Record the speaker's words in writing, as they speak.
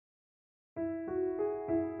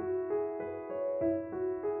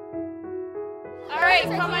right,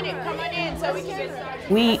 come on in so we can get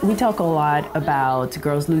started. We talk a lot about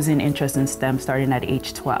girls losing interest in STEM starting at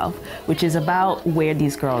age 12, which is about where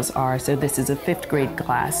these girls are. So this is a 5th grade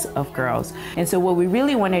class of girls. And so what we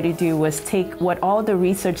really wanted to do was take what all the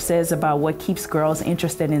research says about what keeps girls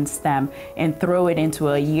interested in STEM and throw it into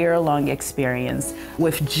a year-long experience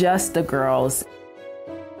with just the girls.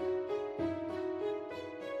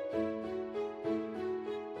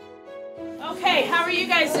 Okay, how are you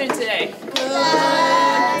guys doing today?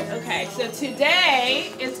 Okay, so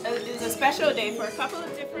today is a special day for a couple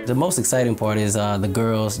of different... The most exciting part is the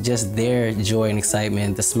girls, just their joy and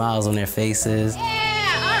excitement, the smiles on their faces. Yeah,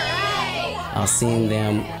 all right! Seeing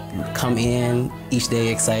them come in each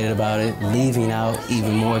day excited about it, leaving out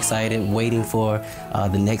even more excited, waiting for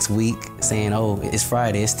the next week, saying, oh, it's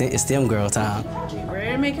Friday, it's STEM girl time. We're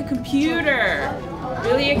gonna make a computer.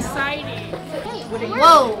 Really exciting.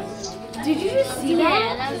 Whoa! Did you just see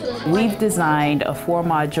that? We've designed a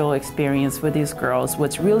 4-module experience for these girls.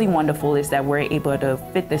 What's really wonderful is that we're able to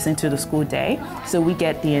fit this into the school day. So we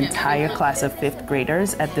get the entire class of 5th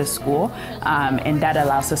graders at this school, and that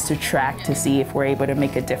allows us to track to see if we're able to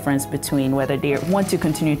make a difference between whether they want to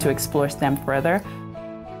continue to explore STEM further.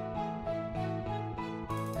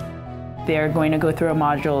 They're going to go through a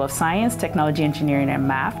module of science, technology, engineering, and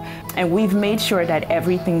math. And we've made sure that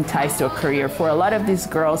everything ties to a career. For a lot of these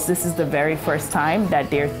girls, this is the very first time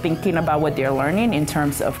that they're thinking about what they're learning in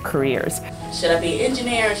terms of careers. Should I be an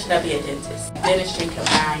engineer or should I be a dentist? Dentistry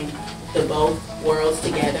combined the both worlds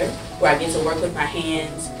together, where I get to work with my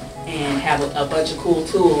hands and have a bunch of cool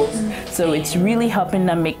tools. So it's really helping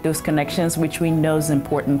them make those connections, which we know is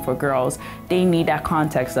important for girls. They need that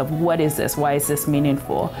context of what is this, why is this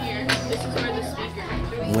meaningful? Here, this is where the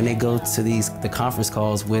speaker... When they go to the conference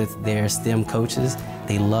calls with their STEM coaches,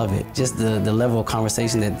 they love it. Just the level of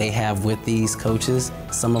conversation that they have with these coaches.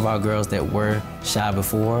 Some of our girls that were shy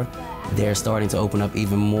before, they're starting to open up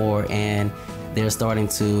even more, and they're starting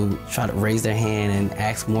to try to raise their hand and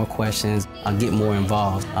ask more questions, get more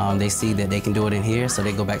involved. They see that they can do it in here, so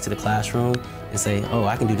they go back to the classroom and say, oh,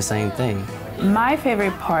 I can do the same thing. My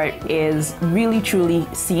favorite part is really truly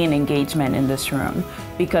seeing engagement in this room,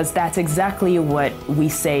 because that's exactly what we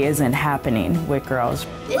say isn't happening with girls.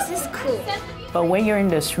 This is cool. But when you're in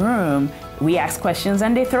this room, we ask questions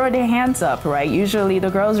and they throw their hands up, right? Usually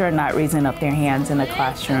the girls are not raising up their hands in the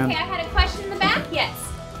classroom. Okay, I had a question in the back, yes.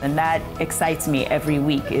 And that excites me every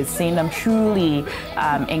week, is seeing them truly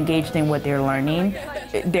engaged in what they're learning.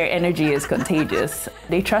 Their energy is contagious.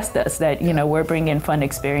 They trust us that, we're bringing fun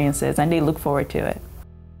experiences, and they look forward to it.